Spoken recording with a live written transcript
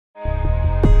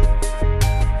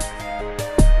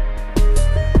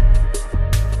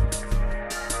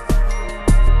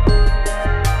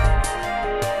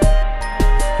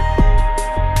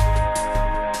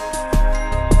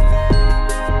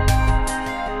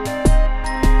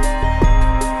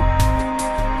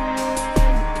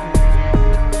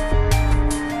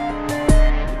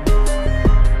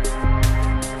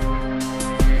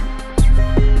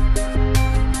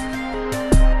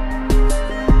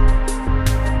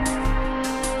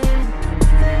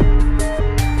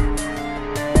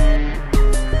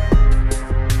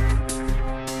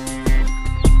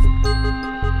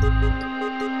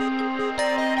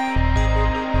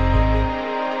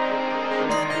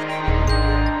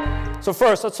So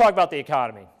first, let's talk about the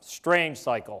economy. Strange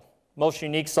cycle. Most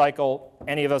unique cycle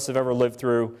any of us have ever lived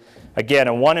through. Again,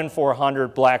 a 1 in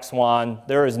 400 black swan.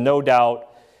 There is no doubt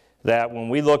that when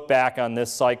we look back on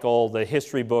this cycle, the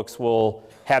history books will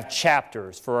have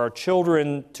chapters for our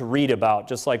children to read about,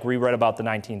 just like we read about the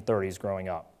 1930s growing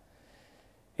up.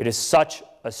 It is such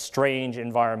a strange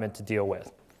environment to deal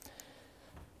with.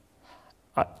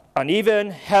 Uneven,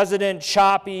 hesitant,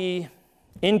 choppy,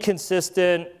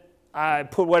 inconsistent,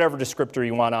 put whatever descriptor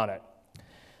you want on it.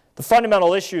 The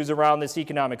fundamental issues around this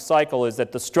economic cycle is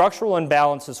that the structural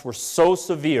imbalances were so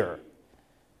severe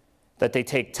that they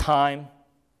take time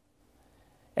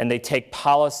and they take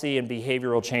policy and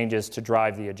behavioral changes to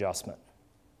drive the adjustment.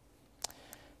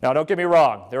 Now, don't get me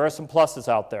wrong, there are some pluses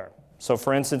out there. So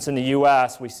for instance, in the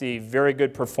US, we see very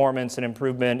good performance and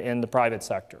improvement in the private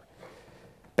sector.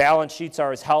 Balance sheets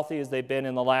are as healthy as they've been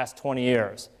in the last 20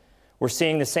 years. We're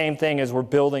seeing the same thing as we're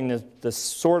building the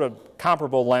sort of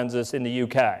comparable lenses in the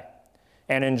UK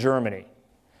and in Germany.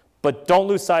 But don't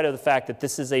lose sight of the fact that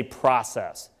this is a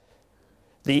process.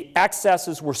 The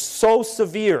excesses were so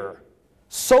severe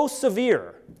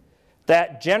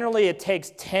that generally it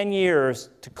takes 10 years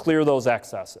to clear those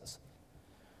excesses.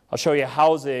 I'll show you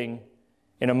housing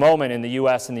in a moment in the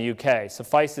US and the UK.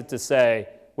 Suffice it to say,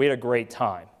 we had a great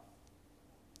time.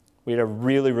 We had a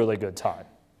really, really good time.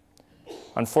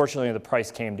 Unfortunately, the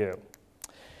price came due.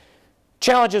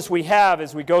 Challenges we have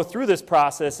as we go through this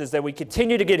process is that we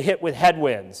continue to get hit with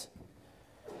headwinds.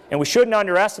 And we shouldn't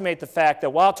underestimate the fact that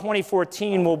while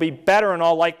 2014 will be better in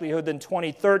all likelihood than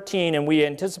 2013, and we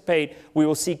anticipate we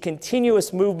will see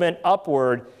continuous movement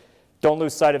upward, don't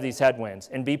lose sight of these headwinds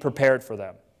and be prepared for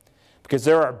them. Because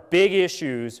there are big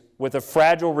issues with a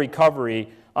fragile recovery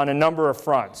on a number of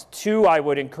fronts. Two, I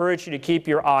would encourage you to keep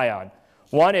your eye on.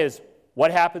 One is what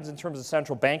happens in terms of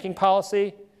central banking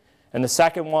policy, and the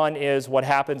second one is what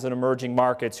happens in emerging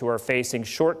markets who are facing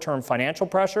short-term financial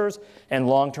pressures and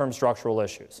long-term structural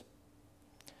issues.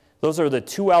 Those are the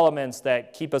two elements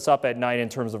that keep us up at night in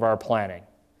terms of our planning.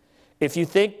 If you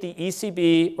think the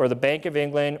ECB or the Bank of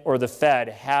England or the Fed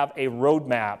have a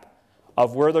roadmap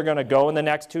of where they're going to go in the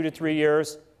next 2 to 3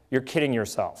 years, you're kidding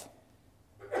yourself.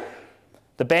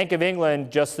 The Bank of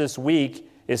England just this week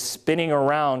is spinning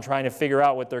around trying to figure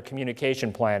out what their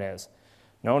communication plan is.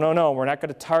 No, we're not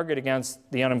going to target against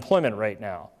the unemployment rate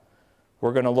now.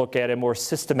 We're going to look at a more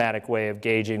systematic way of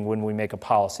gauging when we make a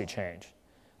policy change.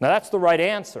 Now, that's the right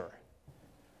answer.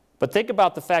 But think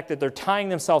about the fact that they're tying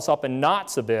themselves up in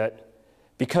knots a bit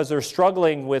because they're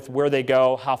struggling with where they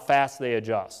go, how fast they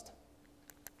adjust.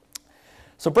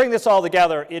 So bring this all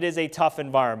together, it is a tough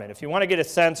environment. If you want to get a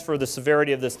sense for the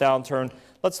severity of this downturn,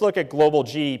 let's look at global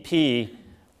GDP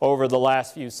over the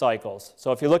last few cycles.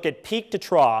 So if you look at peak to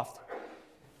trough,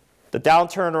 the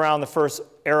downturn around the first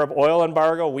Arab oil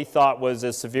embargo we thought was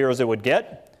as severe as it would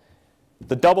get.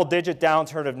 The double-digit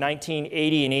downturn of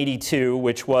 1980 and 82,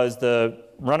 which was the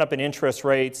run-up in interest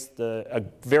rates, the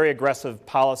very aggressive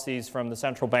policies from the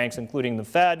central banks, including the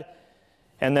Fed,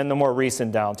 and then the more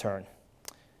recent downturn.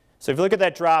 So if you look at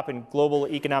that drop in global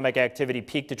economic activity,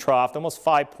 peak to trough, almost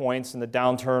 5 points in the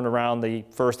downturn around the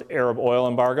first Arab oil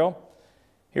embargo.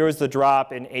 Here was the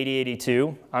drop in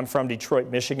 80-82. I'm from Detroit,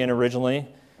 Michigan originally.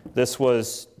 This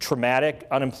was traumatic.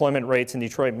 Unemployment rates in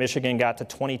Detroit, Michigan got to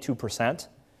 22%.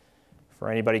 For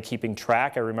anybody keeping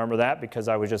track, I remember that because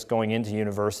I was just going into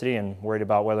university and worried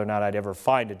about whether or not I'd ever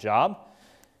find a job.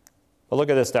 But look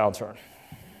at this downturn.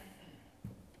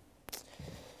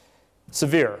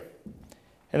 Severe.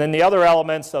 And then the other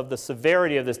elements of the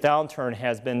severity of this downturn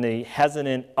has been the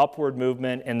hesitant upward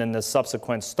movement and then the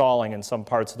subsequent stalling in some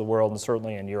parts of the world and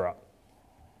certainly in Europe.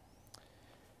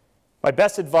 My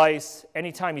best advice,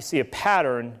 anytime you see a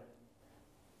pattern,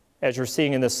 as you're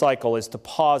seeing in this cycle, is to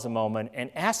pause a moment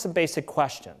and ask some basic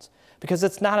questions, because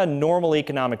it's not a normal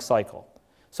economic cycle.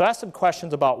 So ask some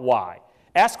questions about why.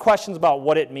 Ask questions about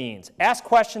what it means. Ask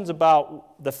questions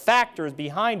about the factors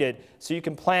behind it so you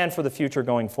can plan for the future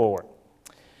going forward.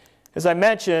 As I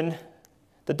mentioned,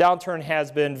 the downturn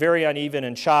has been very uneven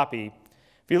and choppy.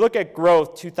 If you look at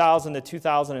growth 2000 to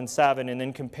 2007 and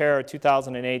then compare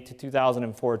 2008 to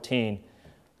 2014,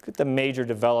 look at the major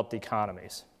developed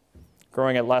economies,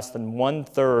 growing at less than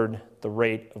 1/3 the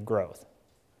rate of growth.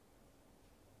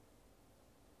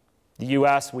 The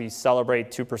US, we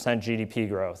celebrate 2% GDP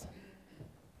growth.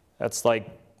 That's like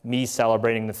me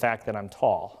celebrating the fact that I'm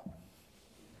tall.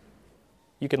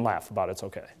 You can laugh about it, it's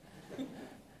okay.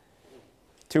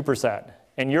 2%.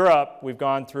 In Europe, we've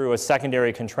gone through a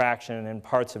secondary contraction in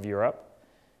parts of Europe.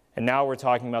 And now we're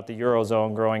talking about the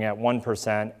Eurozone growing at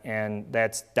 1%, and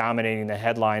that's dominating the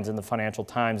headlines in the Financial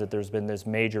Times that there's been this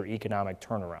major economic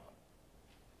turnaround.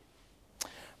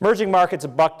 Emerging markets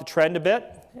have bucked the trend a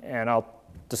bit, and I'll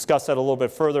discuss that a little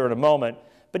bit further in a moment.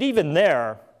 But even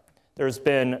there, there's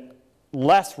been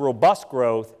less robust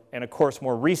growth, and of course,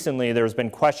 more recently, there's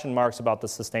been question marks about the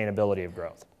sustainability of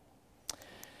growth.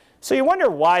 So you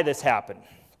wonder why this happened.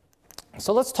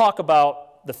 So let's talk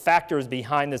about the factors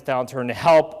behind this downturn to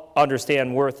help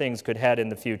understand where things could head in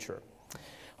the future.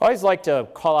 I always like to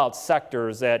call out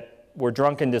sectors that were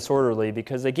drunk and disorderly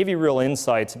because they give you real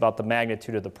insights about the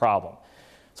magnitude of the problem.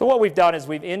 So what we've done is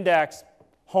we've indexed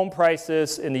home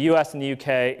prices in the US and the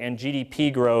UK and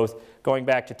GDP growth going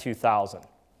back to 2000.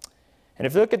 And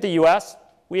if you look at the US,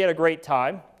 we had a great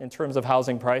time in terms of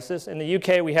housing prices. In the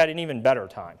UK, we had an even better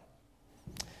time.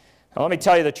 Now let me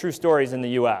tell you the true stories in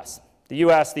the US. The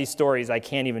US, these stories I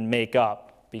can't even make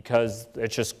up because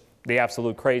it's just the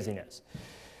absolute craziness.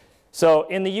 So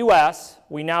in the US,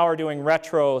 we now are doing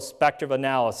retrospective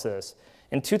analysis.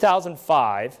 In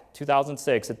 2005,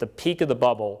 2006, at the peak of the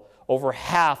bubble, over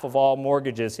half of all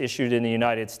mortgages issued in the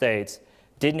United States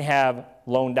didn't have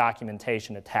loan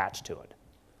documentation attached to it.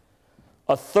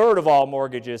 A third of all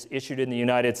mortgages issued in the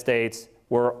United States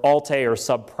were Alt-A or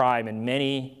subprime in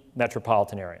many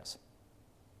metropolitan areas.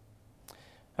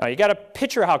 You got to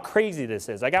picture how crazy this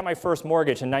is. I got my first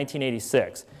mortgage in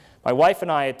 1986. My wife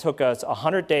and I, it took us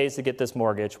 100 days to get this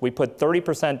mortgage. We put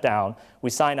 30% down.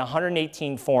 We signed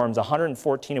 118 forms,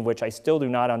 114 of which I still do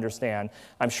not understand.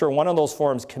 I'm sure one of those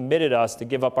forms committed us to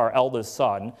give up our eldest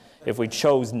son if we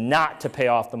chose not to pay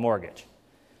off the mortgage.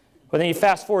 But then you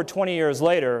fast forward 20 years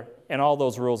later, and all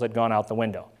those rules had gone out the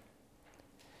window.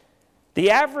 The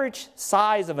average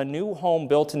size of a new home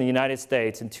built in the United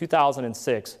States in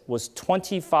 2006 was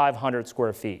 2,500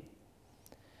 square feet.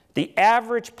 The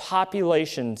average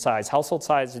population size, household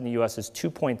size in the US is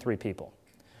 2.3 people.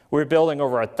 We're building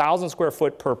over 1,000 square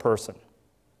foot per person.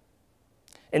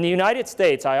 In the United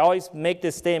States, I always make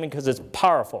this statement because it's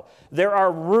powerful. There are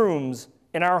rooms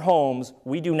in our homes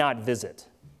we do not visit.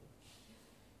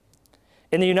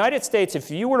 In the United States, if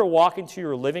you were to walk into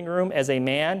your living room as a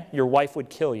man, your wife would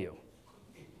kill you.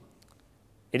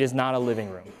 It is not a living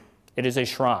room. It is a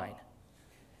shrine.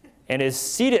 And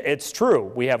it's true,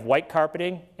 we have white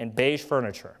carpeting and beige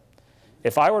furniture.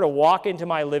 If I were to walk into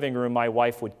my living room, my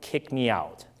wife would kick me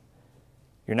out.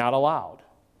 You're not allowed.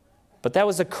 But that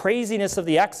was the craziness of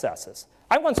the excesses.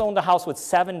 I once owned a house with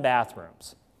 7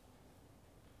 bathrooms.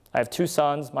 I have 2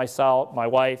 sons, myself, my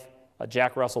wife, a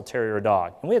Jack Russell Terrier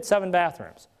dog. And we had 7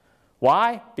 bathrooms.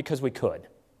 Why? Because we could.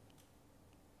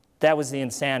 That was the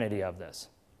insanity of this.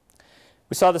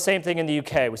 We saw the same thing in the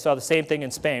UK. We saw the same thing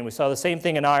in Spain. We saw the same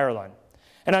thing in Ireland.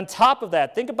 And on top of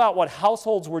that, think about what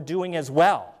households were doing as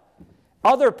well.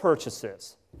 Other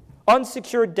purchases,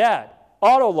 unsecured debt,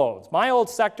 auto loans, my old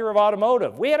sector of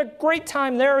automotive. We had a great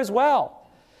time there as well.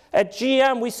 At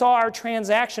GM, we saw our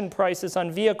transaction prices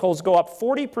on vehicles go up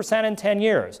 40% in 10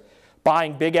 years,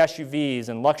 buying big SUVs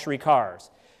and luxury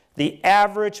cars. The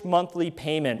average monthly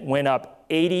payment went up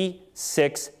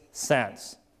 86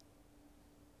 cents.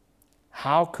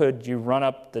 How could you run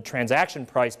up the transaction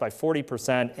price by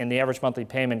 40% and the average monthly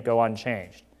payment go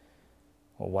unchanged?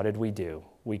 Well, what did we do?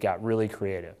 We got really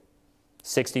creative.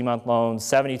 60-month loans,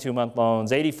 72-month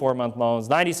loans, 84-month loans,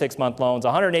 96-month loans,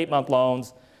 108-month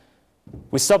loans.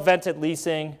 We subvented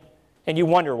leasing, and you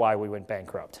wonder why we went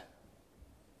bankrupt.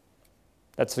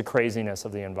 That's the craziness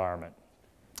of the environment.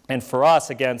 And for us,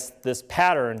 against this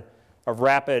pattern of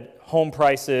rapid home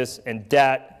prices and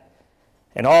debt,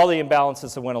 and all the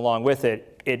imbalances that went along with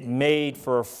it, it made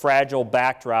for a fragile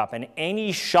backdrop. And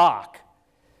any shock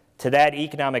to that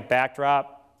economic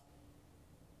backdrop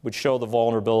would show the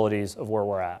vulnerabilities of where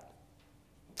we're at.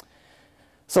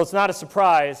 So it's not a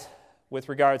surprise with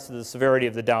regards to the severity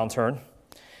of the downturn.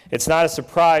 It's not a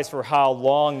surprise for how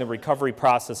long the recovery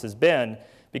process has been,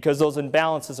 because those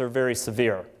imbalances are very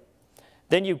severe.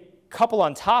 Then you couple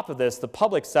on top of this, the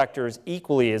public sector is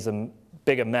equally as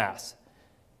big a mess.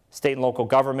 State and local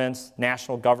governments,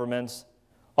 national governments,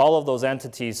 all of those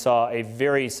entities saw a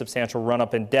very substantial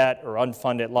run-up in debt or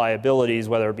unfunded liabilities,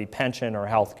 whether it be pension or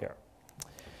health care.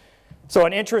 So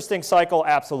an interesting cycle,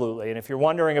 absolutely. And if you're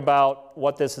wondering about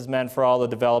what this has meant for all the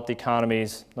developed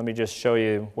economies, let me just show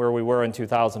you where we were in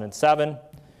 2007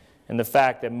 and the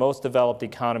fact that most developed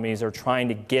economies are trying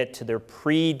to get to their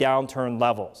pre-downturn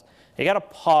levels. You got to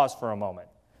pause for a moment.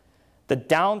 The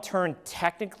downturn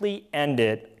technically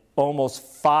ended almost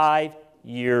 5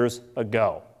 years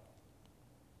ago.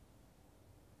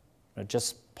 Now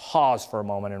just pause for a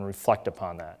moment and reflect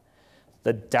upon that.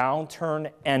 The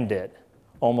downturn ended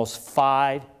almost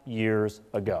 5 years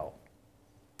ago.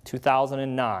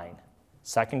 2009,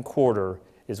 second quarter,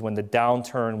 is when the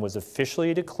downturn was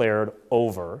officially declared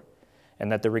over,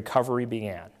 and that the recovery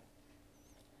began.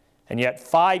 And yet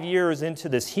 5 years into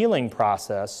this healing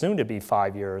process, soon to be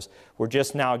 5 years, we're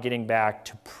just now getting back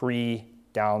to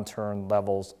pre-downturn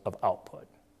levels of output.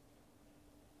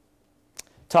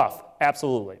 Tough,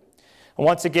 absolutely. And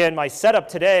once again, my setup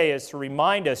today is to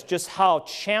remind us just how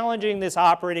challenging this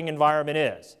operating environment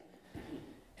is.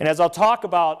 And as I'll talk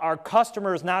about, our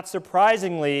customers, not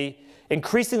surprisingly,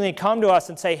 increasingly come to us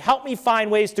and say, help me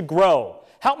find ways to grow.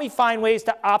 Help me find ways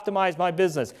to optimize my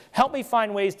business. Help me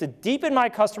find ways to deepen my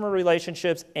customer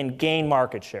relationships and gain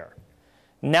market share.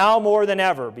 Now more than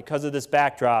ever, because of this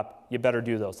backdrop, you better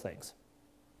do those things.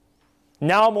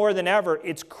 Now more than ever,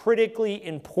 it's critically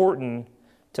important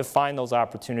to find those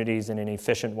opportunities in an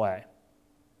efficient way.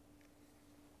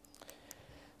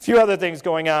 A few other things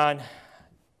going on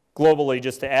globally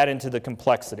just to add into the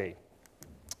complexity.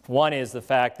 One is the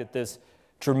fact that this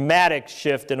dramatic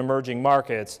shift in emerging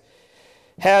markets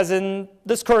has, in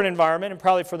this current environment, and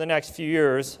probably for the next few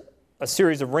years, a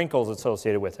series of wrinkles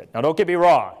associated with it. Now, don't get me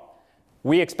wrong.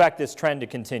 We expect this trend to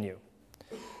continue.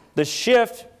 The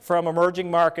shift from emerging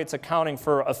markets accounting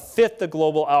for 1/5 of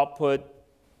global output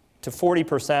to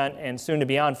 40% and soon to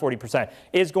beyond 40%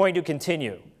 is going to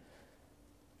continue.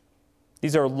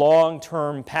 These are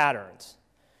long-term patterns.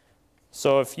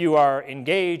 So if you are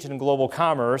engaged in global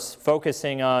commerce,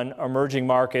 focusing on emerging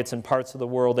markets and parts of the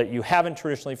world that you haven't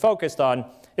traditionally focused on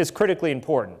is critically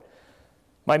important.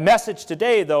 My message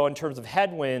today, though, in terms of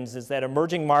headwinds, is that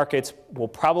emerging markets will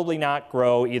probably not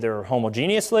grow either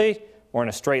homogeneously or in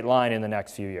a straight line in the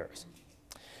next few years.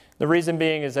 The reason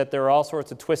being is that there are all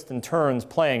sorts of twists and turns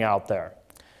playing out there.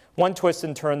 One twist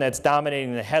and turn that's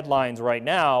dominating the headlines right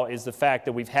now is the fact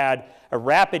that we've had a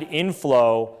rapid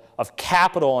inflow of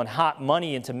capital and hot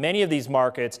money into many of these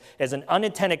markets as an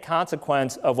unintended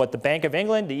consequence of what the Bank of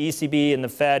England, the ECB, and the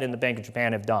Fed and the Bank of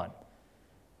Japan have done.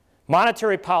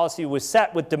 Monetary policy was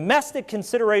set with domestic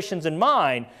considerations in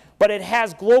mind, but it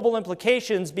has global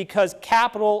implications because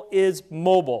capital is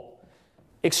mobile,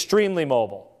 extremely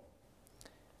mobile.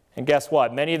 And guess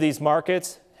what? Many of these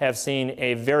markets have seen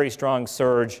a very strong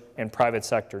surge in private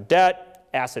sector debt,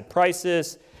 asset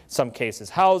prices, some cases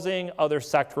housing, other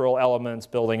sectoral elements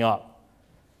building up.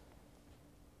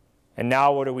 And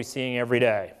now what are we seeing every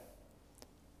day?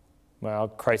 Well,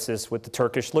 crisis with the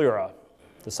Turkish lira,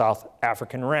 the South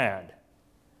African rand,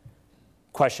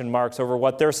 question marks over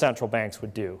what their central banks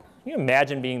would do. Can you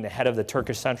imagine being the head of the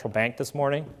Turkish central bank this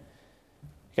morning?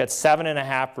 You got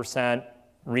 7.5%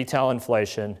 retail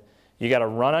inflation. You got to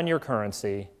run on your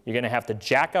currency. You're going to have to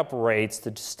jack up rates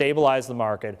to stabilize the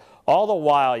market. All the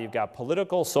while, you've got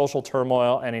political, social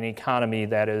turmoil, and an economy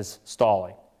that is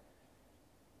stalling.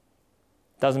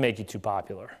 Doesn't make you too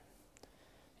popular.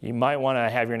 You might want to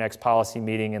have your next policy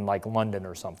meeting in like London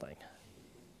or something.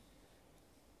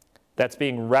 That's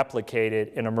being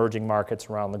replicated in emerging markets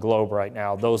around the globe right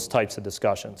now, those types of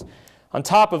discussions. On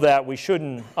top of that, we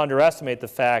shouldn't underestimate the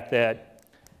fact that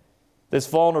this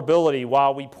vulnerability,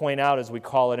 while we point out, as we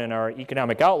call it in our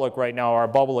economic outlook right now, our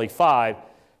bubbly 5,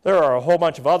 there are a whole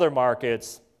bunch of other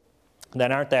markets that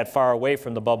aren't that far away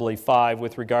from the bubbly 5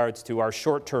 with regards to our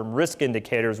short-term risk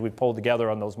indicators we've pulled together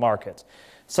on those markets.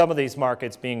 Some of these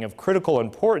markets being of critical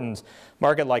importance,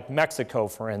 market like Mexico,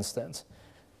 for instance,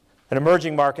 an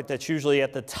emerging market that's usually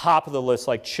at the top of the list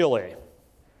like Chile.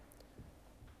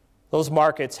 Those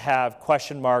markets have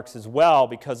question marks as well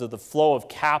because of the flow of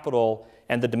capital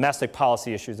and the domestic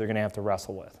policy issues they're going to have to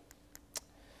wrestle with.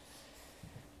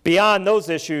 Beyond those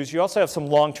issues, you also have some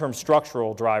long-term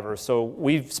structural drivers. So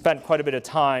we've spent quite a bit of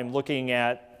time looking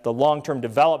at the long-term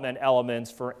development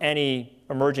elements for any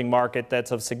emerging market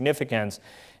that's of significance.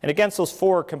 And against those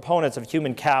 4 components of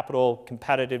human capital,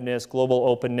 competitiveness, global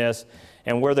openness,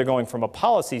 and where they're going from a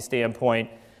policy standpoint,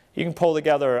 you can pull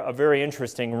together a very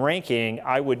interesting ranking.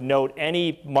 I would note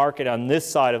any market on this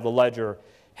side of the ledger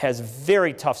has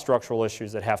very tough structural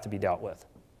issues that have to be dealt with.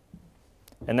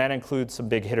 And that includes some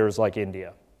big hitters like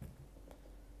India.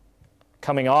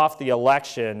 Coming off the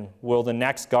election, will the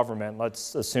next government,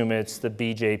 let's assume it's the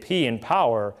BJP in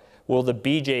power, will the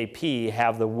BJP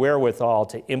have the wherewithal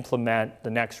to implement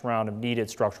the next round of needed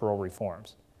structural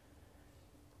reforms?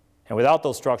 And without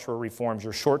those structural reforms,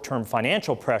 your short-term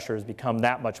financial pressures become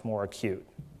that much more acute.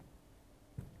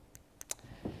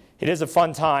 It is a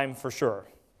fun time for sure.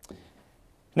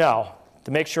 Now,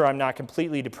 to make sure I'm not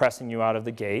completely depressing you out of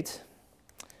the gate,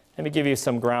 let me give you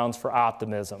some grounds for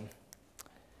optimism.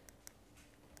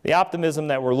 The optimism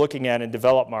that we're looking at in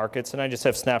developed markets, and I just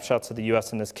have snapshots of the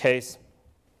US in this case,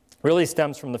 really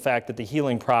stems from the fact that the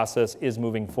healing process is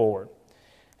moving forward.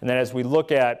 And that as we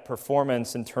look at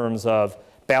performance in terms of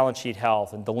balance sheet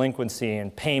health and delinquency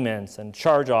and payments and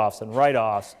charge-offs and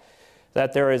write-offs,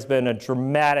 that there has been a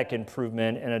dramatic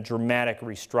improvement and a dramatic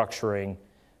restructuring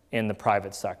in the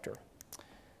private sector.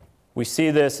 We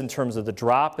see this in terms of the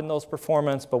drop in those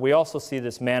performance, but we also see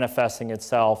this manifesting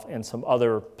itself in some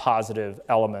other positive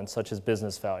elements, such as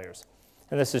business failures.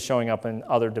 And this is showing up in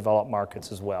other developed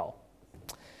markets as well.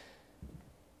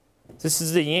 This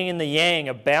is the yin and the yang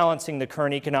of balancing the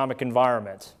current economic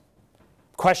environment.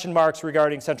 Question marks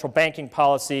regarding central banking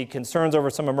policy, concerns over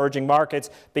some emerging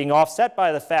markets being offset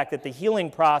by the fact that the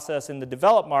healing process in the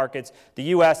developed markets, the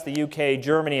US, the UK,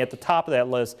 Germany at the top of that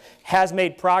list, has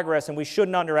made progress, and we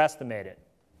shouldn't underestimate it.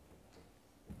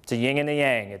 It's a yin and a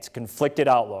yang. It's a conflicted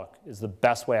outlook is the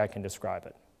best way I can describe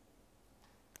it.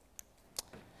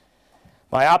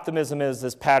 My optimism is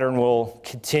this pattern will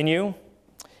continue.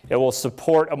 It will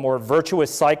support a more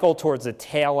virtuous cycle towards the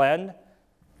tail end,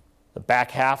 the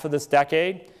back half of this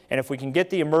decade. And if we can get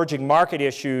the emerging market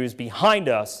issues behind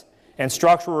us and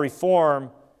structural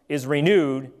reform is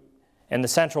renewed and the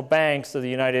central banks of the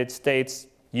United States,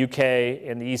 UK,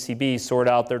 and the ECB sort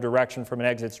out their direction from an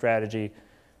exit strategy,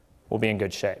 we'll be in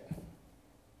good shape.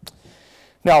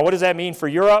 Now, what does that mean for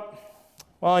Europe?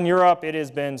 Well, in Europe, it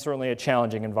has been certainly a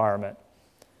challenging environment.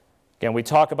 Again, we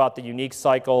talk about the unique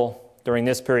cycle during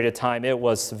this period of time. It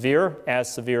was severe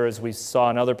as we saw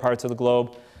in other parts of the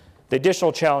globe. The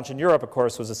additional challenge in Europe, of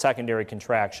course, was a secondary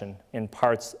contraction in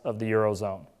parts of the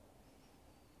Eurozone.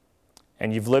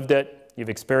 And you've lived it, you've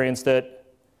experienced it.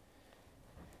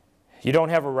 You don't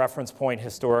have a reference point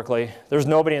historically. There's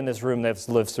nobody in this room that's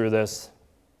lived through this.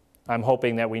 I'm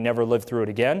hoping that we never live through it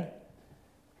again.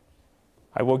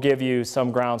 I will give you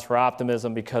some grounds for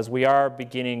optimism because we are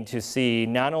beginning to see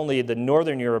not only the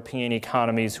Northern European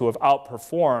economies who have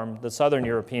outperformed the Southern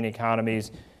European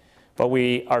economies, but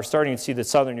we are starting to see the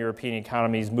Southern European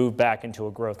economies move back into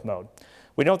a growth mode.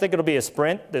 We don't think it'll be a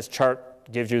sprint. This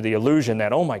chart gives you the illusion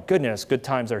that, oh my goodness, good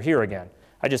times are here again.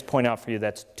 I just point out for you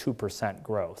that's 2%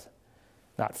 growth,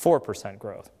 not 4%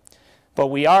 growth. But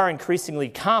we are increasingly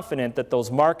confident that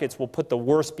those markets will put the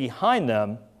worst behind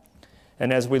them.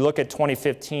 And as we look at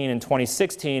 2015 and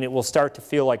 2016, it will start to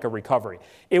feel like a recovery.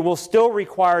 It will still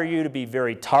require you to be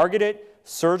very targeted,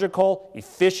 surgical,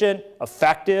 efficient,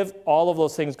 effective, all of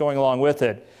those things going along with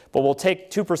it. But we'll take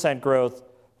 2% growth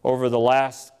over the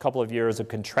last couple of years of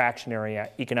contractionary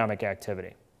economic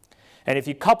activity. And if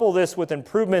you couple this with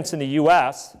improvements in the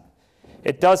US,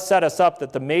 it does set us up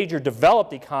that the major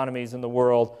developed economies in the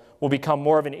world will become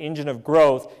more of an engine of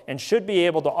growth and should be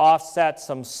able to offset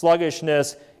some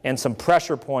sluggishness and some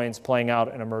pressure points playing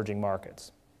out in emerging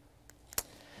markets.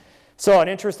 So an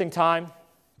interesting time.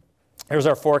 Here's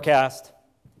our forecast.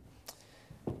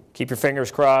 Keep your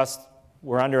fingers crossed.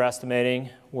 We're underestimating.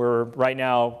 We're right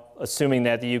now assuming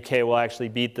that the UK will actually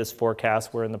beat this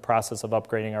forecast. We're in the process of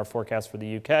upgrading our forecast for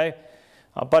the UK.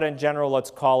 But in general, let's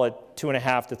call it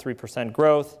 2.5% to 3%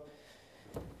 growth.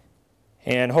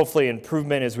 And hopefully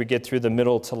improvement as we get through the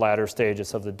middle to latter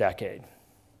stages of the decade.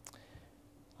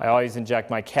 I always inject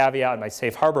my caveat and my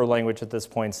safe harbor language at this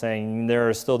point saying there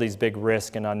are still these big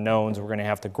risks and unknowns we're going to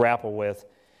have to grapple with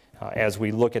as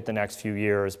we look at the next few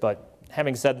years. But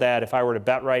having said that, if I were to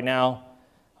bet right now,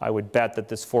 I would bet that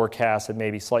this forecast and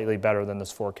maybe slightly better than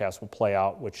this forecast will play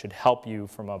out, which should help you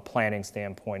from a planning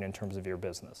standpoint in terms of your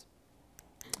business.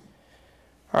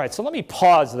 All right, so let me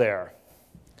pause there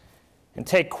and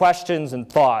take questions and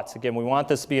thoughts. Again, we want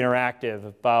this to be interactive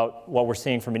about what we're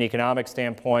seeing from an economic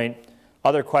standpoint,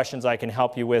 other questions I can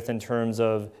help you with in terms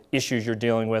of issues you're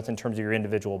dealing with in terms of your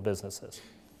individual businesses.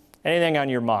 Anything on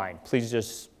your mind, please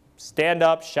just stand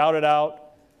up, shout it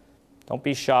out. Don't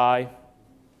be shy.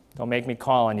 Don't make me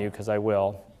call on you because I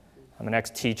will. I'm an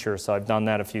ex-teacher, so I've done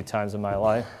that a few times in my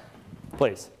life.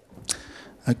 Please.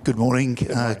 Good morning.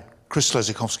 Chris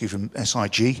Lezikowski from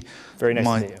SIG. Very nice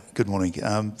to meet you. Good morning.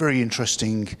 Very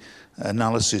interesting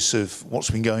analysis of what's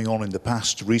been going on in the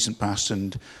past, recent past,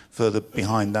 and further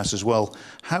behind that as well.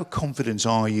 How confident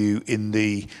are you in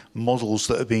the models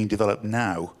that are being developed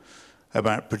now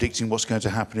about predicting what's going to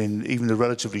happen in even the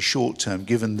relatively short term,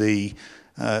 given the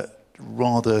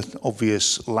rather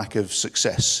obvious lack of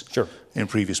success in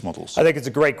previous models? I think it's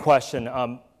a great question.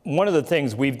 One of the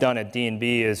things we've done at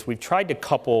D&B is we've tried to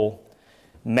couple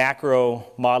macro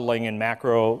modeling and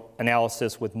macro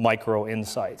analysis with micro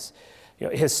insights. You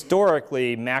know,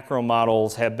 historically, macro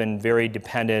models have been very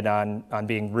dependent on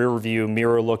being rear view,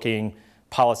 mirror looking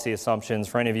policy assumptions.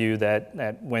 For any of you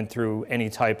that went through any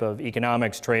type of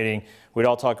economics training, we'd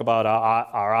all talk about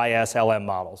our ISLM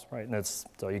models, right? And that's,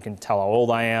 so you can tell how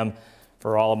old I am.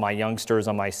 For all of my youngsters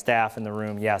on my staff in the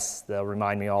room, yes, they'll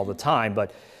remind me all the time.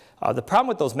 But the problem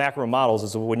with those macro models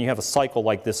is when you have a cycle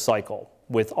like this cycle,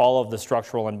 with all of the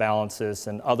structural imbalances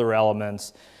and other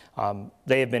elements,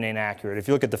 they have been inaccurate. If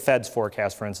you look at the Fed's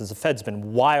forecast, for instance, the Fed's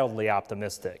been wildly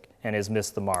optimistic and has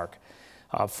missed the mark.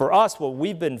 For us, what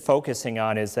we've been focusing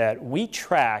on is that we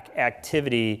track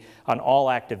activity on all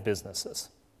active businesses.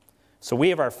 So we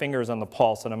have our fingers on the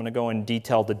pulse, and I'm going to go in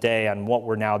detail today on what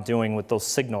we're now doing with those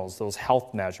signals, those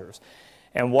health measures.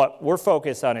 And what we're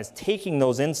focused on is taking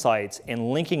those insights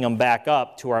and linking them back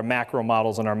up to our macro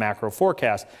models and our macro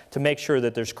forecasts to make sure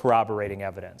that there's corroborating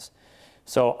evidence.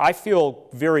 So I feel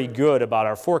very good about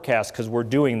our forecast because we're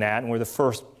doing that, and we're the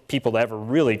first people to ever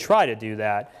really try to do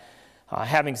that.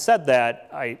 Having said that,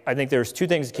 I think there's two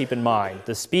things to keep in mind.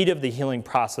 The speed of the healing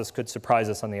process could surprise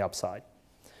us on the upside.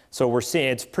 So we're seeing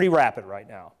it's pretty rapid right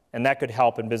now, and that could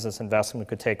help in business investment,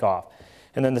 could take off.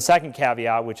 And then the second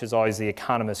caveat, which is always the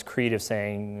economist creed of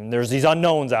saying, there's these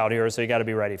unknowns out here, so you got to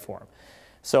be ready for them.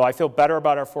 So I feel better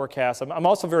about our forecast. I'm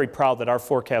also very proud that our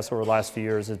forecast over the last few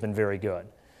years has been very good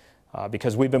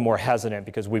because we've been more hesitant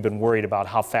because we've been worried about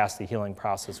how fast the healing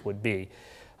process would be.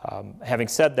 Having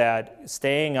said that,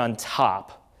 staying on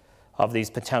top of these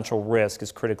potential risks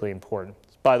is critically important.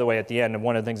 By the way, at the end,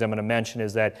 one of the things I'm going to mention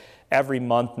is that every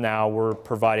month now we're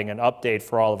providing an update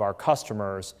for all of our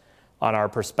customers on our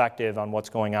perspective on what's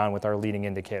going on with our leading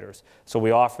indicators. So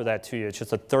we offer that to you. It's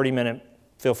just a 30-minute,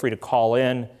 feel free to call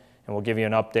in, and we'll give you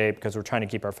an update because we're trying to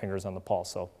keep our fingers on the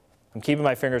pulse. So I'm keeping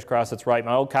my fingers crossed. That's right.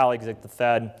 My old colleagues at the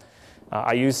Fed,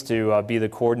 I used to be the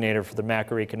coordinator for the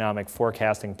macroeconomic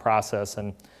forecasting process,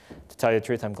 and to tell you the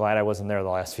truth, I'm glad I wasn't there the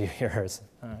last few years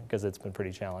because it's been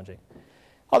pretty challenging.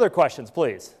 Other questions,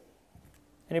 please?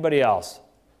 Anybody else?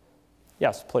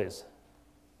 Yes, please.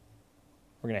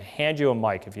 We're going to hand you a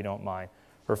mic if you don't mind.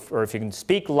 Or if you can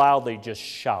speak loudly, just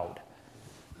shout.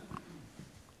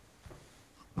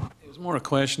 It was more a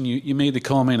question. You made the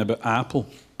comment about Apple.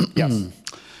 Yes.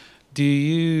 Do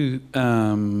you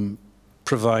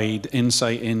provide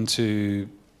insight into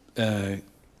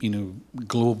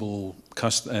global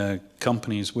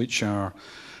companies which are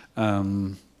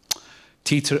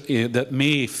that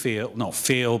may fail, not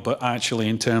fail, but actually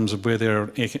in terms of where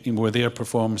their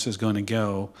performance is going to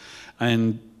go?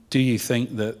 And do you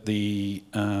think that the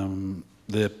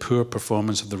poor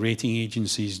performance of the rating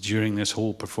agencies during this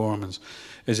whole performance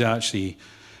is actually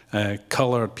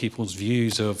coloured people's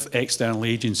views of external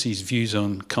agencies' views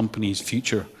on companies'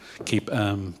 future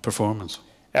performance?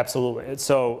 Absolutely.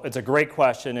 So it's a great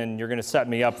question, and you're going to set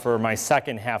me up for my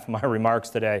second half of my remarks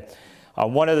today.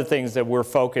 One of the things that we're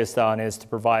focused on is to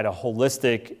provide a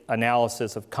holistic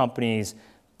analysis of companies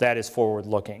that is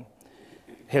forward-looking.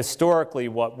 Historically,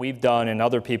 what we've done and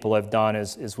other people have done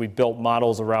is we've built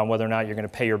models around whether or not you're going to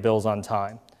pay your bills on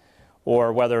time,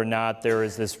 or whether or not there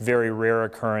is this very rare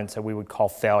occurrence that we would call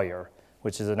failure,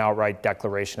 which is an outright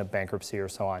declaration of bankruptcy or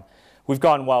so on. We've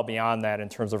gone well beyond that in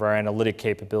terms of our analytic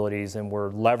capabilities, and we're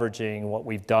leveraging what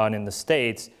we've done in the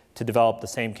States to develop the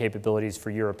same capabilities for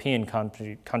European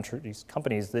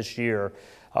companies this year,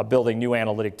 building new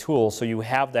analytic tools so you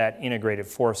have that integrated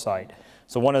foresight.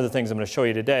 So one of the things I'm going to show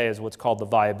you today is what's called the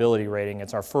viability rating.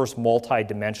 It's our first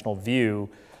multi-dimensional view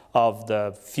of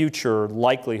the future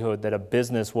likelihood that a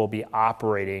business will be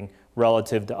operating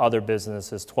relative to other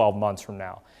businesses 12 months from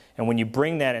now. And when you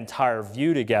bring that entire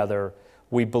view together,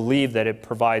 we believe that it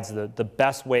provides the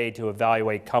best way to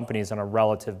evaluate companies on a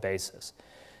relative basis.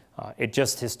 It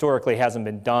just historically hasn't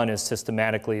been done as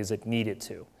systematically as it needed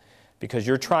to, because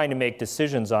you're trying to make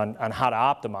decisions on how to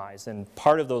optimize. And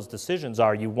part of those decisions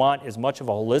are you want as much of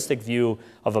a holistic view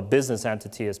of a business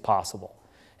entity as possible.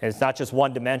 And it's not just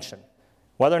one dimension.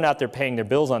 Whether or not they're paying their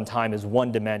bills on time is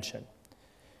one dimension.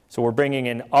 So we're bringing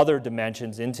in other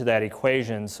dimensions into that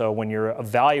equation, so when you're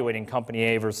evaluating company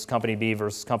A versus company B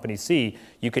versus company C,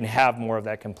 you can have more of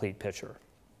that complete picture.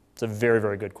 It's a very,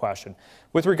 very good question.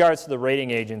 With regards to the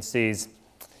rating agencies,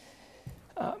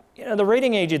 the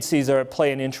rating agencies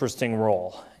play an interesting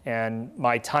role. And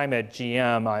my time at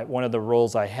GM, one of the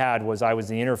roles I had was I was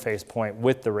the interface point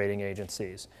with the rating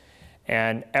agencies.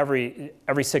 And every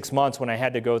 6 months when I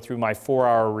had to go through my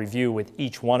 4-hour review with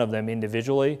each one of them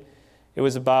individually, it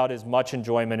was about as much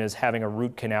enjoyment as having a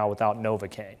root canal without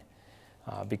Novocaine,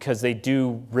 because they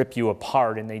do rip you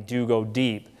apart and they do go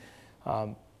deep.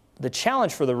 The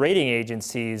challenge for the rating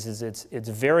agencies is it's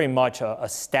very much a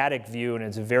static view, and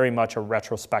it's very much a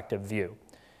retrospective view.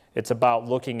 It's about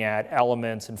looking at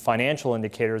elements and financial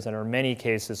indicators that in many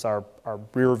cases are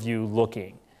rear view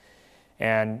looking.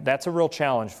 And that's a real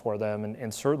challenge for them,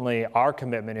 and certainly our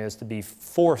commitment is to be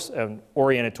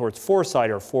oriented towards foresight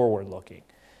or forward looking.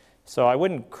 So I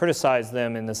wouldn't criticize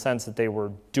them in the sense that they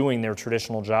were doing their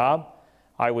traditional job.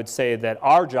 I would say that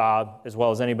our job, as well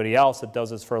as anybody else that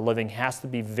does this for a living, has to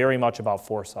be very much about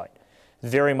foresight,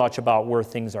 very much about where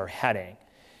things are heading.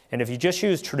 And if you just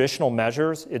use traditional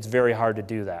measures, it's very hard to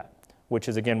do that, which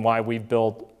is, again, why we've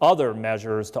built other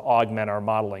measures to augment our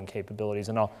modeling capabilities.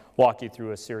 And I'll walk you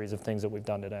through a series of things that we've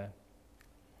done today.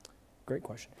 Great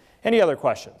question. Any other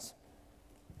questions?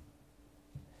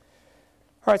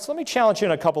 All right, so let me challenge you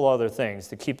on a couple other things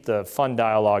to keep the fun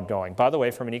dialogue going. By the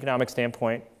way, from an economic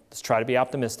standpoint, let's try to be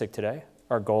optimistic today.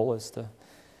 Our goal is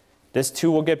this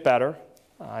too will get better.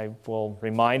 I will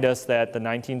remind us that the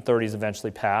 1930s eventually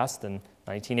passed, and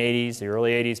 1980s, the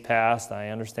early 80s passed. I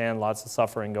understand lots of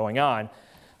suffering going on,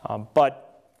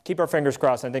 but keep our fingers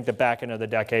crossed. I think the back end of the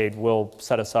decade will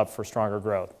set us up for stronger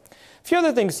growth. A few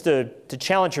other things to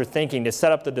challenge your thinking to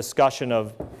set up the discussion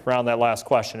around that last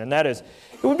question, and that is,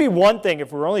 it would be one thing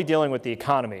if we were only dealing with the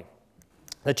economy.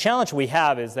 The challenge we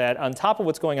have is that on top of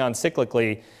what's going on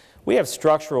cyclically, we have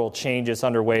structural changes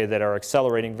underway that are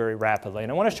accelerating very rapidly.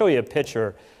 And I want to show you a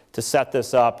picture to set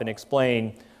this up and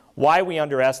explain why we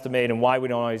underestimate and why we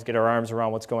don't always get our arms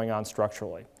around what's going on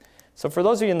structurally. So for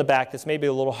those of you in the back, this may be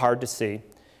a little hard to see.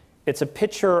 It's a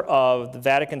picture of the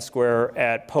Vatican Square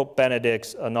at Pope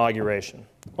Benedict's inauguration,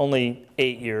 only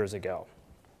 8 years ago,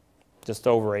 just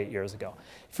over 8 years ago.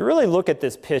 If you really look at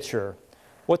this picture,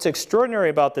 what's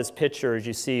extraordinary about this picture is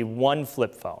you see one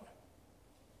flip phone.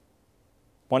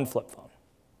 One flip phone.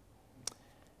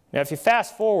 Now, if you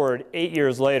fast forward 8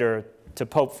 years later to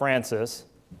Pope Francis,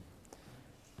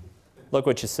 look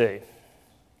what you see.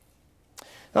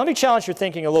 Now, let me challenge your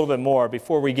thinking a little bit more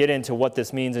before we get into what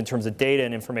this means in terms of data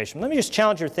and information. Let me just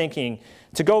challenge your thinking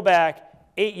to go back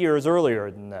 8 years earlier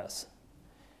than this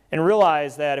and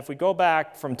realize that if we go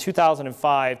back from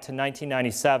 2005 to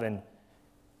 1997,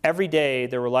 every day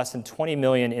there were less than 20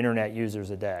 million internet users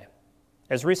a day,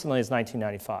 as recently as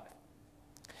 1995.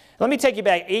 Let me take you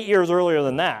back 8 years earlier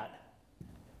than that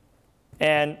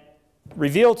and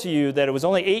reveal to you that it was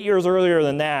only 8 years earlier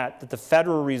than that the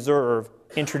Federal Reserve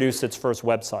introduced its first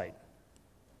website.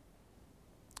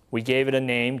 We gave it a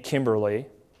name, Kimberly,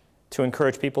 to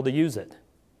encourage people to use it.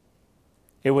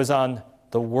 It was on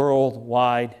the World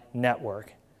Wide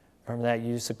Network. Remember that?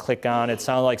 You used to click on it. It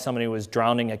sounded like somebody was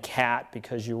drowning a cat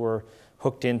because you were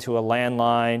hooked into a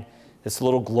landline. This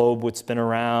little globe would spin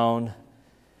around.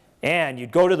 And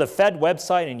you'd go to the Fed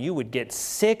website and you would get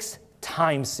 6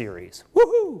 time series.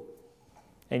 Woohoo!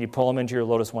 And you pull them into your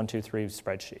Lotus 123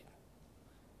 spreadsheet.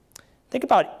 Think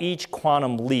about each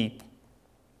quantum leap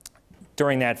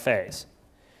during that phase.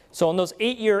 So in those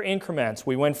 8-year increments,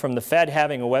 we went from the Fed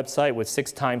having a website with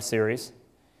 6 time series.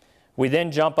 We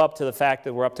then jump up to the fact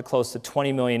that we're up to close to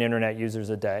 20 million internet users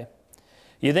a day.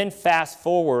 You then fast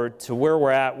forward to where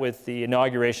we're at with the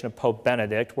inauguration of Pope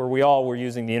Benedict, where we all were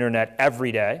using the internet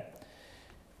every day.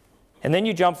 And then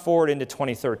you jump forward into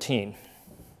 2013.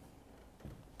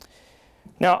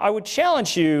 Now, I would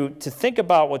challenge you to think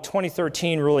about what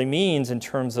 2013 really means in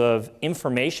terms of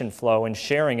information flow and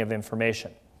sharing of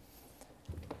information.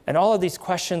 And all of these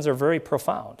questions are very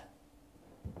profound.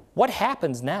 What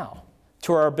happens now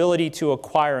to our ability to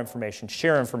acquire information,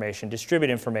 share information,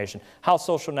 distribute information, how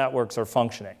social networks are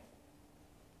functioning?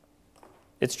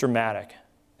 It's dramatic.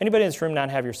 Anybody in this room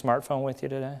not have your smartphone with you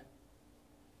today?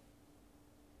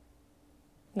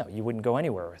 No, you wouldn't go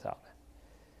anywhere without it.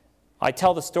 I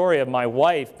tell the story of my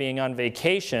wife being on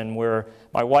vacation, where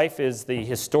my wife is the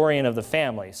historian of the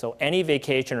family. So any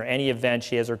vacation or any event,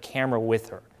 she has her camera with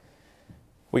her.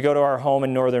 We go to our home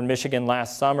in northern Michigan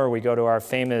last summer. We go to our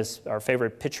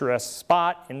favorite picturesque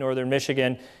spot in northern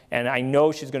Michigan, and I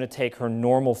know she's going to take her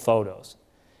normal photos.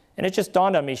 And it just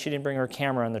dawned on me she didn't bring her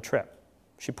camera on the trip.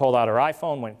 She pulled out her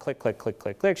iPhone, went click, click, click,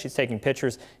 click, click. She's taking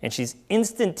pictures, and she's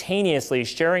instantaneously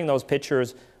sharing those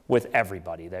pictures with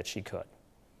everybody that she could.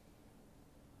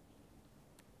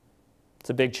 It's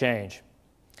a big change.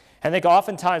 I think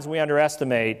oftentimes we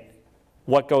underestimate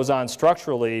what goes on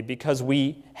structurally because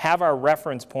we have our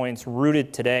reference points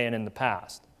rooted today and in the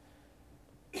past.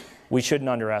 We shouldn't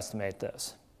underestimate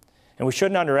this. And we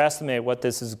shouldn't underestimate what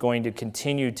this is going to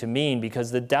continue to mean, because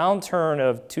the downturn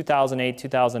of 2008,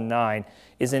 2009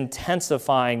 is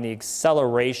intensifying the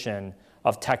acceleration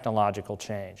of technological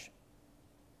change.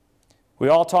 We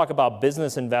all talk about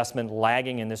business investment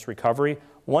lagging in this recovery.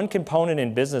 One component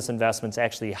in business investment is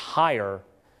actually higher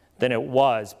than it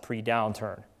was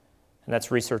pre-downturn, and that's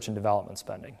research and development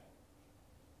spending.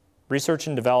 Research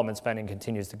and development spending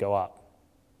continues to go up.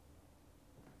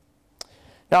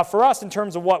 Now, for us, in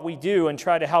terms of what we do and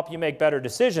try to help you make better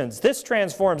decisions, this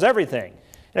transforms everything.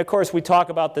 And of course, we talk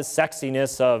about the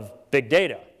sexiness of big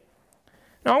data.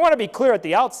 Now, I want to be clear at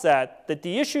the outset that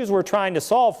the issues we're trying to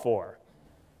solve for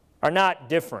are not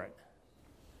different.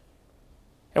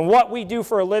 And what we do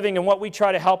for a living and what we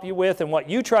try to help you with and what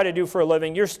you try to do for a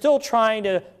living, you're still trying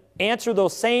to answer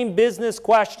those same business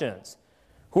questions.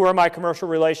 Who are my commercial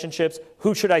relationships?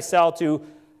 Who should I sell to?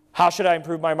 How should I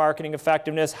improve my marketing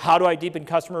effectiveness? How do I deepen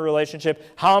customer relationship?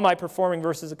 How am I performing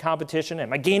versus the competition?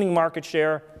 Am I gaining market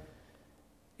share?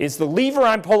 Is the lever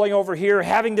I'm pulling over here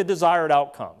having the desired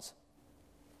outcomes?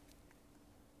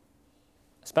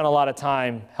 I spent a lot of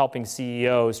time helping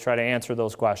CEOs try to answer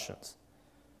those questions.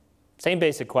 Same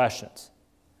basic questions.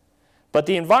 But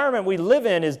the environment we live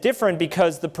in is different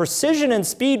because the precision and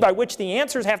speed by which the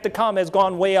answers have to come has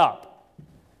gone way up.